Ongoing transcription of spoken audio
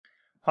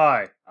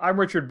Hi, I'm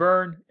Richard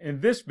Byrne. In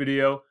this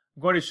video,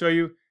 I'm going to show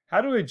you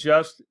how to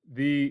adjust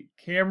the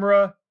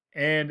camera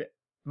and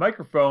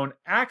microphone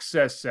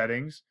access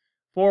settings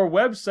for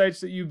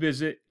websites that you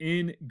visit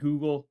in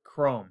Google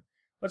Chrome.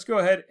 Let's go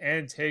ahead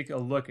and take a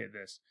look at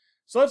this.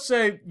 So let's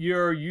say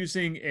you're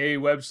using a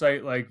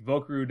website like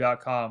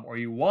Vocaroo.com, or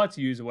you want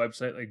to use a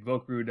website like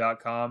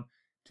Vocaroo.com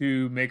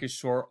to make a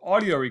short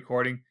audio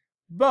recording,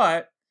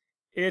 but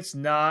it's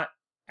not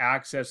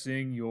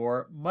accessing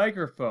your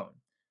microphone.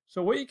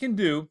 So what you can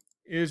do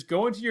is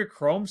go into your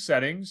Chrome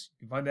settings.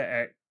 You can find that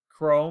at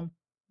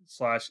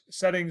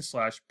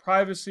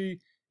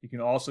Chrome/settings/privacy. You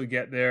can also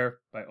get there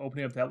by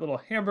opening up that little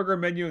hamburger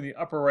menu in the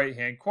upper right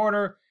hand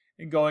corner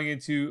and going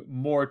into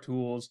more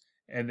tools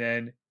and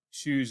then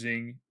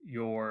choosing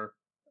your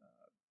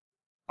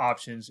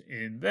options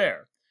in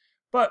there.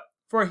 But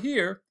for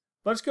here,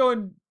 let's go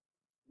and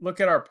look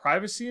at our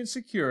privacy and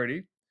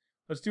security.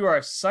 Let's do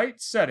our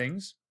site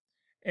settings.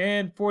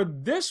 And for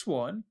this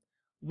one,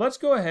 let's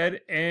go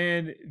ahead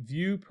and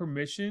view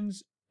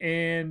permissions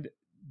and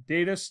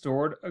data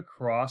stored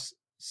across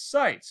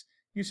sites.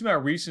 You can see my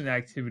recent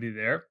activity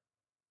there.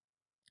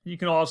 You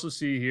can also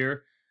see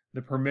here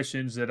the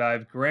permissions that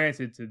I've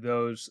granted to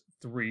those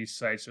 3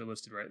 sites are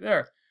listed right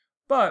there.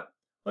 But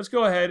let's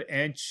go ahead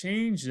and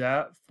change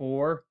that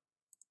for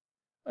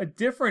a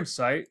different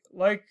site,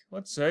 like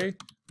let's say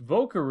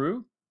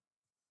Vocaroo.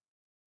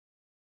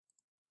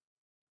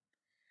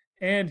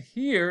 And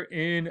here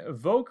in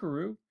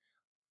Vocaroo,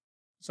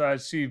 so I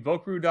see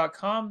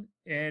Vocaroo.com,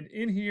 and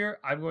in here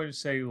I'm going to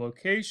say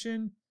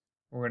location.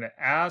 We're going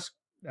to ask,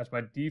 that's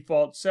my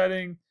default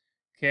setting.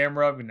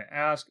 Camera, I'm going to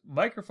ask.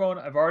 Microphone,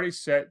 I've already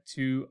set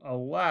to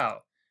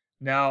allow.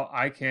 Now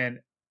I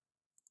can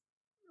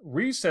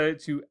reset it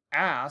to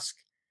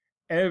ask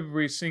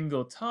every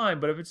single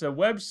time, but if it's a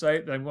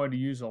website that I'm going to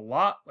use a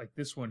lot, like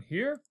this one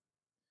here,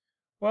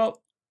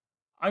 well,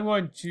 I'm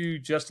going to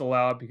just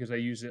allow it because I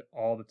use it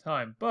all the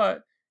time.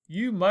 But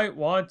you might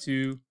want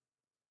to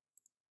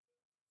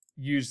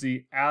use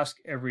the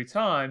ask every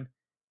time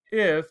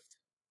if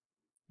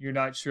you're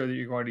not sure that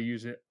you're going to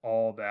use it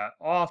all that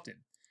often.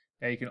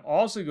 Now you can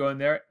also go in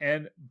there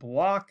and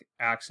block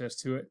access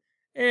to it.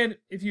 And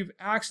if you've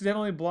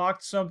accidentally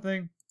blocked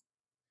something,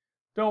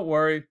 don't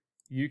worry,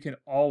 you can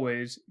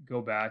always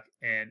go back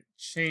and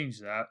change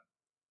that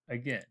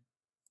again.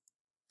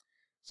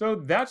 So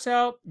that's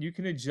how you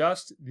can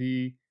adjust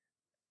the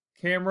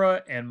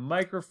camera and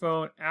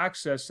microphone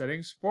access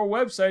settings for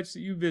websites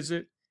that you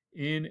visit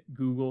in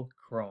Google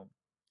Chrome.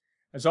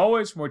 As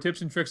always, for more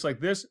tips and tricks like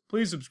this,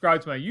 please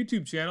subscribe to my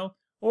YouTube channel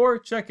or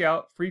check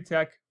out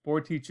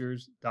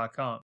freetech4teachers.com.